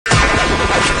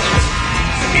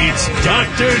It's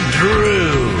Dr.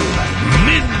 Drew,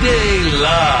 Midday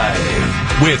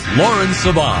Live with Lawrence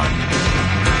Saban.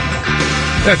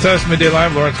 That's us, Midday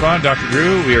Live, Lawrence Vaughn, Dr.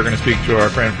 Drew. We are going to speak to our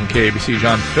friend from KABC,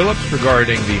 John Phillips,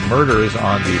 regarding the murders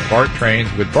on the BART trains,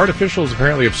 with BART officials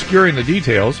apparently obscuring the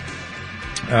details.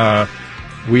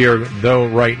 We are, though,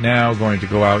 right now going to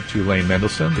go out to Lane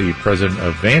Mendelsohn, the president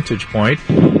of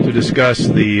VantagePoint, to discuss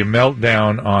the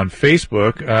meltdown on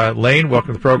Facebook. Lane, welcome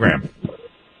to the program.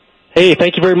 Hey,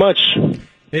 thank you very much.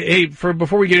 Hey,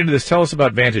 before we get into this, tell us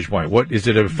about VantagePoint. What is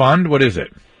it? A fund? What is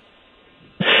it?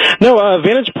 No,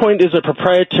 VantagePoint is a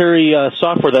proprietary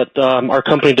software that our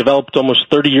company developed almost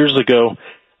 30 years ago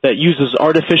that uses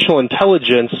artificial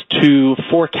intelligence to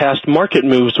forecast market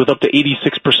moves with up to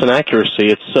 86% accuracy.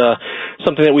 It's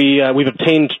something that we've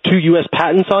obtained 2 U.S.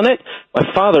 patents on it.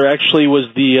 My father actually was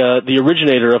the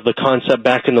originator of the concept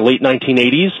back in the late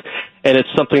 1980s, and it's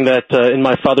something that in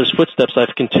my father's footsteps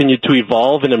I've continued to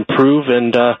evolve and improve,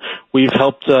 and we've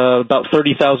helped about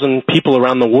 30,000 people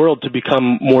around the world to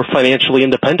become more financially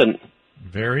independent.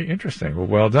 Very interesting.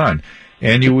 Well done.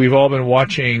 And we've all been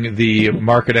watching the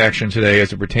market action today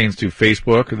as it pertains to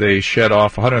Facebook. They shed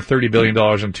off $130 billion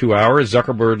in 2 hours.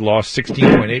 Zuckerberg lost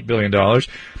 $16.8 billion.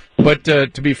 But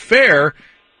to be fair,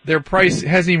 their price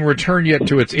hasn't even returned yet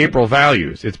to its April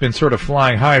values. It's been sort of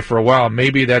flying high for a while.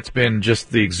 Maybe that's been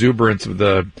just the exuberance of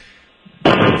the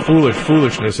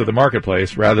foolishness of the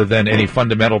marketplace rather than any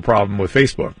fundamental problem with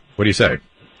Facebook. What do you say?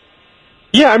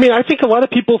 Yeah, I mean, I think a lot of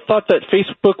people thought that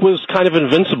Facebook was kind of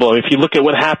invincible. If you look at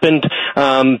what happened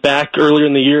back earlier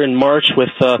in the year in March with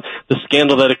the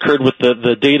scandal that occurred with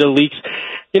the data leaks,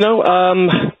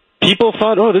 people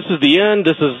thought, oh, this is the end.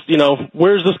 This is,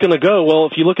 where's this going to go? Well,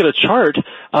 if you look at a chart,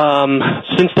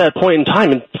 since that point in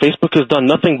time, and Facebook has done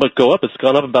nothing but go up. It's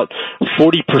gone up about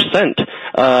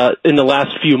 40% in the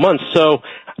last few months. So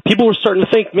people were starting to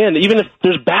think, man, even if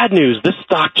there's bad news, this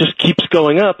stock just keeps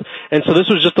going up. And so this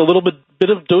was just a little bit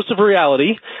of dose of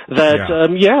reality that,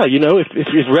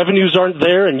 if revenues aren't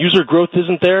there and user growth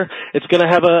isn't there, it's going to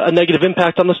have a negative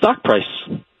impact on the stock price.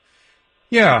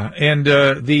 Yeah, and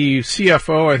the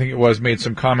CFO, I think it was, made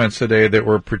some comments today that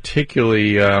were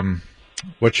particularly,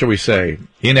 what shall we say,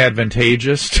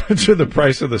 inadvantageous to the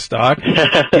price of the stock.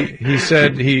 He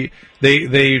said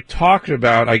they talked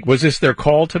about, was this their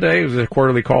call today? Was it a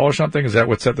quarterly call or something? Is that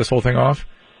what set this whole thing off?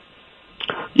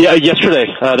 Yeah, yesterday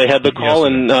they had the call,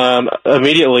 and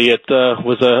immediately it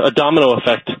was a domino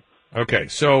effect. Okay,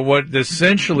 so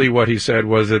essentially what he said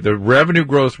was that the revenue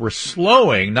growth were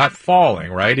slowing, not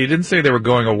falling, right? He didn't say they were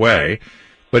going away,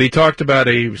 but he talked about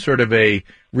a sort of a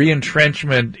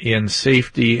re-entrenchment in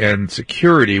safety and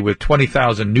security with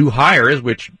 20,000 new hires,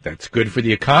 which that's good for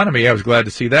the economy. I was glad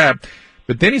to see that.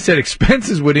 But then he said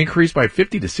expenses would increase by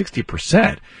 50 to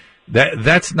 60%.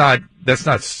 That's not.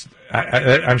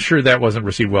 I'm sure that wasn't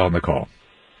received well in the call.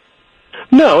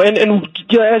 No, and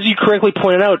as you correctly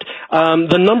pointed out,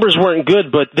 the numbers weren't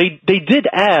good, but they did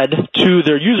add to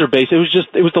their user base. It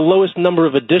was the lowest number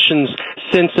of additions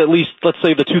since at least, let's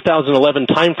say, the 2011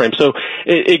 timeframe. So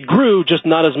it grew, just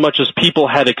not as much as people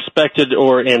had expected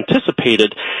or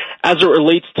anticipated. As it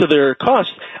relates to their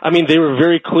costs, I mean, they were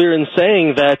very clear in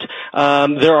saying that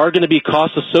there are going to be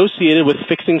costs associated with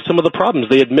fixing some of the problems.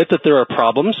 They admit that there are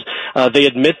problems. They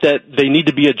admit that they need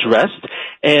to be addressed.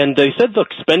 And they said, look,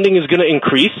 spending is going to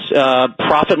increase.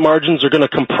 Profit margins are going to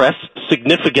compress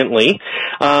significantly.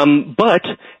 But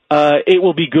it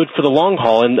will be good for the long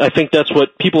haul. And I think that's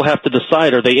what people have to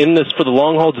decide. Are they in this for the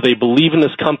long haul? Do they believe in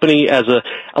this company as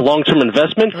a long-term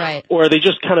investment? Right. Or are they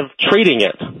just kind of trading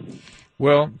it?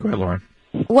 Well, go ahead, Lauren.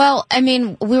 Well, I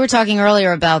mean, we were talking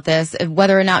earlier about this,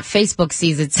 whether or not Facebook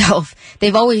sees itself.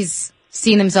 They've always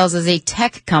seen themselves as a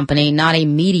tech company, not a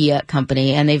media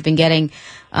company, and they've been getting,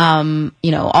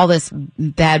 all this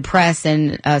bad press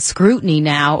and scrutiny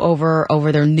now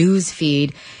over their news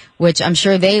feed, which I'm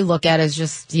sure they look at as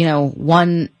just,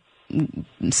 one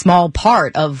small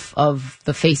part of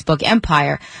the Facebook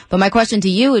empire. But my question to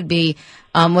you would be,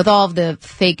 with all of the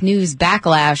fake news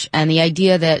backlash and the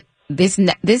idea that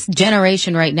this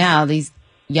generation right now, these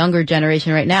younger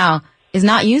generation right now, is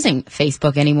not using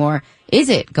Facebook anymore. Is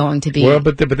it going to be? Well,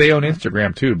 but they own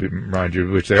Instagram too, mind you,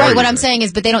 which they are right. What using. I'm saying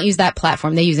is, but they don't use that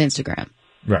platform. They use Instagram.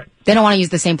 Right. They don't want to use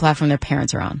the same platform their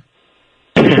parents are on.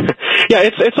 Yeah,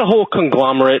 it's a whole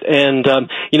conglomerate, and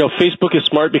Facebook is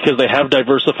smart because they have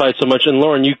diversified so much. And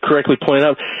Lauren, you correctly pointed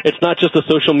out, it's not just a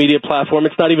social media platform.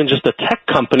 It's not even just a tech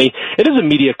company. It is a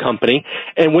media company,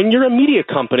 and when you're a media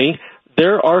company,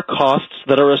 there are costs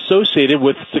that are associated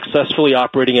with successfully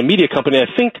operating a media company. I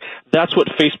think that's what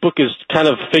Facebook is kind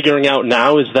of figuring out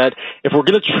now, is that if we're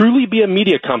going to truly be a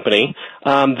media company,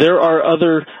 there are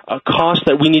other costs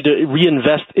that we need to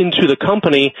reinvest into the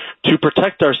company to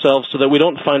protect ourselves so that we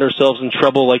don't find ourselves in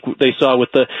trouble like they saw with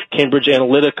the Cambridge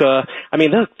Analytica. I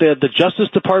mean, the Justice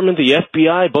Department, the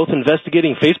FBI, both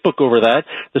investigating Facebook over that.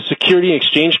 The Security and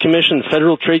Exchange Commission,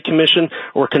 Federal Trade Commission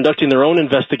were conducting their own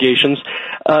investigations.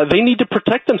 They need to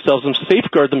protect themselves and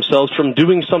safeguard themselves from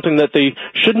doing something that they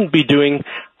shouldn't be doing.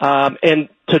 And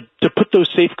to put those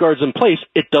safeguards in place,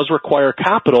 it does require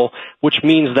capital, which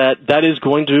means that is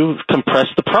going to compress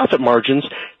the profit margins,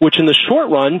 which in the short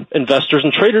run, investors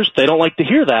and traders, they don't like to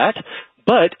hear that.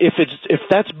 But if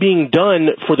that's being done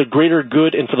for the greater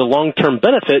good and for the long-term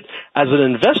benefit as an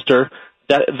investor,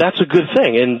 that's a good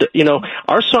thing. And,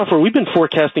 our software, we've been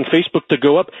forecasting Facebook to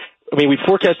go up. I mean, we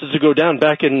forecasted to go down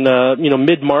back in,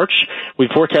 mid-March. We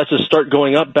forecasted to start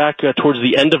going up back towards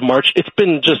the end of March. It's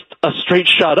been just a straight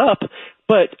shot up,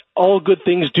 but all good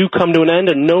things do come to an end,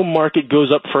 and no market goes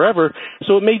up forever.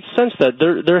 So it made sense that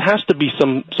there has to be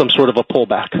some sort of a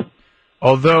pullback.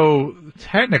 Although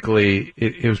technically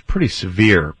it was pretty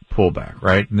severe pullback,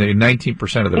 right?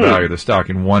 19% of the value of the stock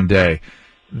in one day.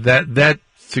 That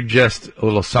suggests a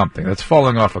little something. That's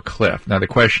falling off a cliff. Now the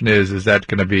question is that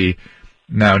going to be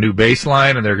now a new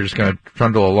baseline and they're just going to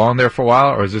trundle along there for a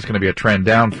while, or is this going to be a trend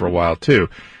down for a while too?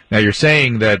 Now you're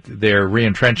saying that they're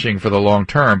re-entrenching for the long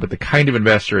term, but the kind of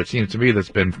investor it seems to me that's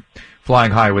been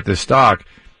flying high with this stock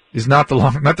is not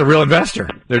the real investor.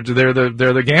 They're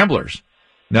the gamblers.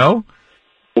 No?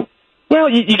 Well,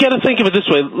 you got to think of it this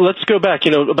way. Let's go back.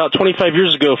 About 25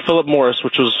 years ago, Philip Morris,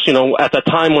 which was, at that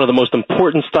time one of the most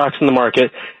important stocks in the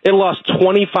market, it lost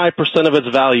 25% of its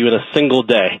value in a single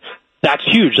day. That's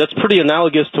huge. That's pretty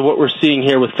analogous to what we're seeing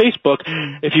here with Facebook.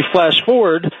 If you flash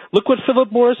forward, look what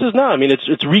Philip Morris is now. I mean,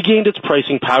 it's regained its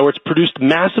pricing power. It's produced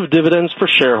massive dividends for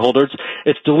shareholders.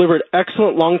 It's delivered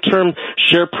excellent long-term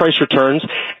share price returns.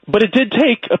 But it did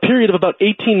take a period of about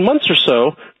 18 months or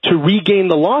so to regain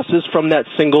the losses from that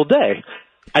single day.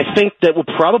 I think that we'll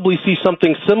probably see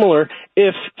something similar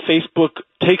if Facebook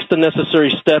takes the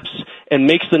necessary steps and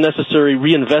makes the necessary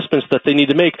reinvestments that they need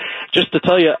to make. Just to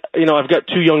tell you, I've got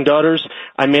two young daughters.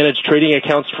 I manage trading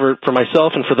accounts for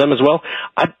myself and for them as well.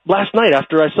 Last night,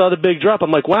 after I saw the big drop,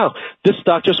 I'm like, wow, this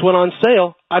stock just went on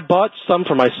sale. I bought some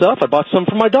for myself. I bought some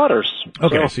for my daughters.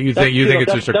 Okay, so you think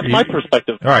it's just that's my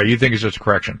perspective. All right, you think it's just a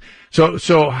correction. So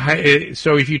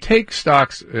if you take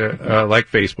stocks like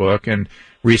Facebook, and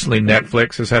recently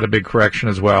Netflix has had a big correction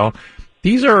as well.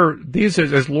 These are,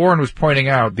 as Lauren was pointing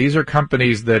out, these are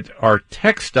companies that are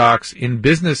tech stocks in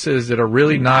businesses that are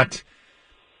really not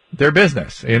their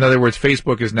business. In other words,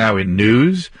 Facebook is now in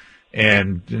news,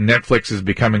 and Netflix is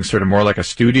becoming sort of more like a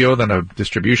studio than a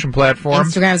distribution platform.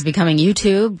 Instagram is becoming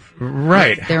YouTube.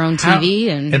 Right. Their own TV.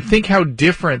 And think how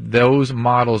different those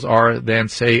models are than,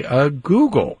 say, a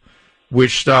Google,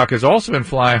 which stock has also been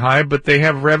flying high, but they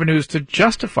have revenues to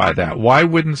justify that. Why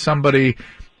wouldn't somebody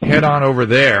head on over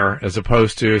there as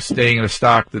opposed to staying in a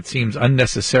stock that seems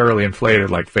unnecessarily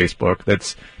inflated like Facebook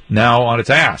that's now on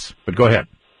its ass? But go ahead.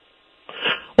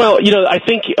 Well, I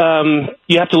think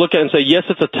you have to look at it and say, yes,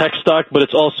 it's a tech stock, but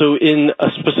it's also in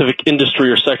a specific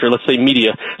industry or sector, let's say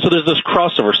media. So there's this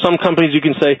crossover. Some companies you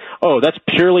can say, oh, that's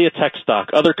purely a tech stock.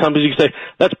 Other companies you can say,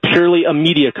 that's purely a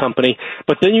media company.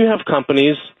 But then you have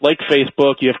companies like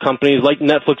Facebook, you have companies like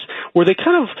Netflix, where they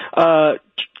kind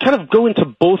of go into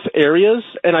both areas,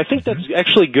 and I think that's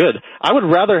actually good. I would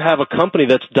rather have a company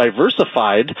that's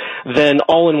diversified than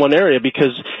all in one area,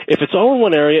 because if it's all in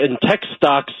one area and tech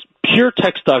stocks, pure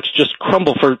tech stocks just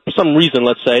crumble for some reason,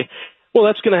 let's say, well,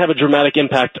 that's going to have a dramatic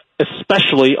impact,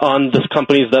 especially on the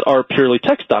companies that are purely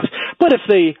tech stocks. But if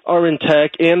they are in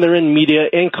tech and they're in media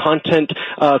and content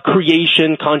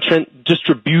creation, content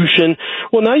distribution,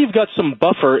 well, now you've got some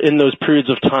buffer in those periods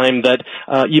of time that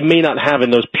you may not have in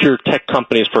those pure tech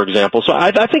companies, for example. So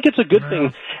I think it's a good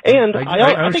thing. And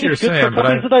I think it's good for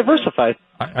companies to diversify.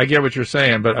 I get what you're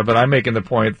saying, but I'm making the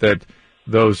point that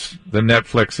the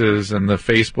Netflixes and the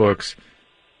Facebooks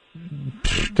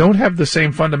don't have the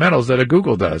same fundamentals that a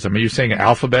Google does. I mean, you're saying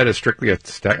Alphabet is strictly a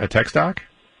tech stock?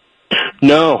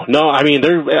 No. I mean,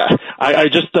 I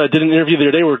just did an interview the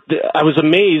other day where I was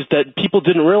amazed that people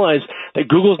didn't realize that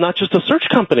Google's not just a search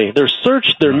company. They're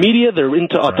search, they're media, they're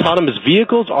into autonomous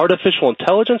vehicles, artificial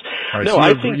intelligence. Right, no, so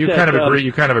I think you kind of agree.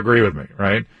 You kind of agree with me,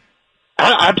 right?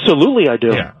 Absolutely, I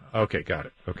do. Yeah. Okay. Got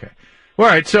it. Okay. All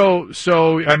right, so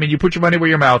I mean, you put your money where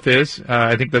your mouth is.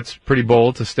 I think that's pretty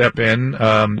bold to step in,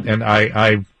 and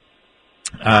I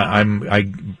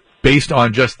based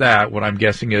on just that, what I'm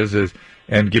guessing is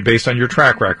based on your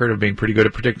track record of being pretty good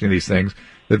at predicting these things,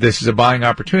 that this is a buying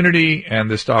opportunity and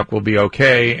this stock will be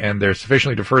okay, and they're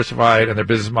sufficiently diversified and their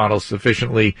business model is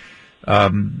sufficiently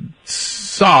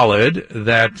solid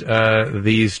that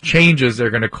these changes they're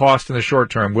going to cost in the short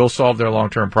term will solve their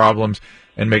long-term problems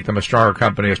and make them a stronger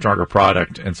company, a stronger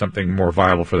product, and something more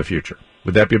viable for the future.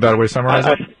 Would that be a better way to summarize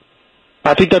it?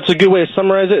 I think that's a good way to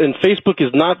summarize it, and Facebook is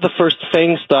not the first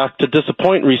FANG stock to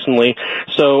disappoint recently,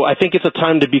 so I think it's a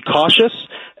time to be cautious,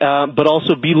 but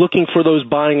also be looking for those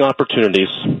buying opportunities.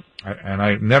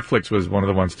 Netflix was one of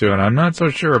the ones, too, and I'm not so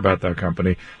sure about that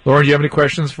company. Lauren, do you have any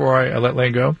questions before I let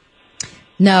Lane go?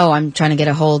 No, I'm trying to get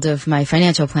a hold of my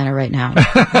financial planner right now.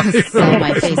 Sell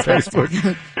my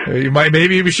Facebook.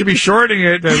 Maybe we should be shorting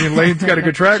it. I mean, Lane's got a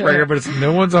good track record, but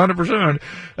no one's 100%.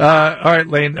 All right,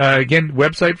 Lane, again,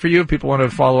 website for you if people want to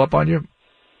follow up on you.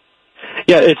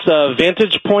 Yeah, it's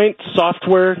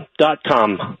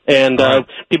VantagePointSoftware.com, and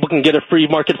people can get a free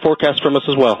market forecast from us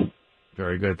as well.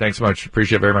 Very good. Thanks so much.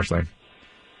 Appreciate it very much, Lane.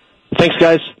 Thanks,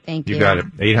 guys. Thank you. You got it.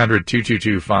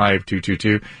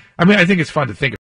 800-222-5222. I mean, I think it's fun to think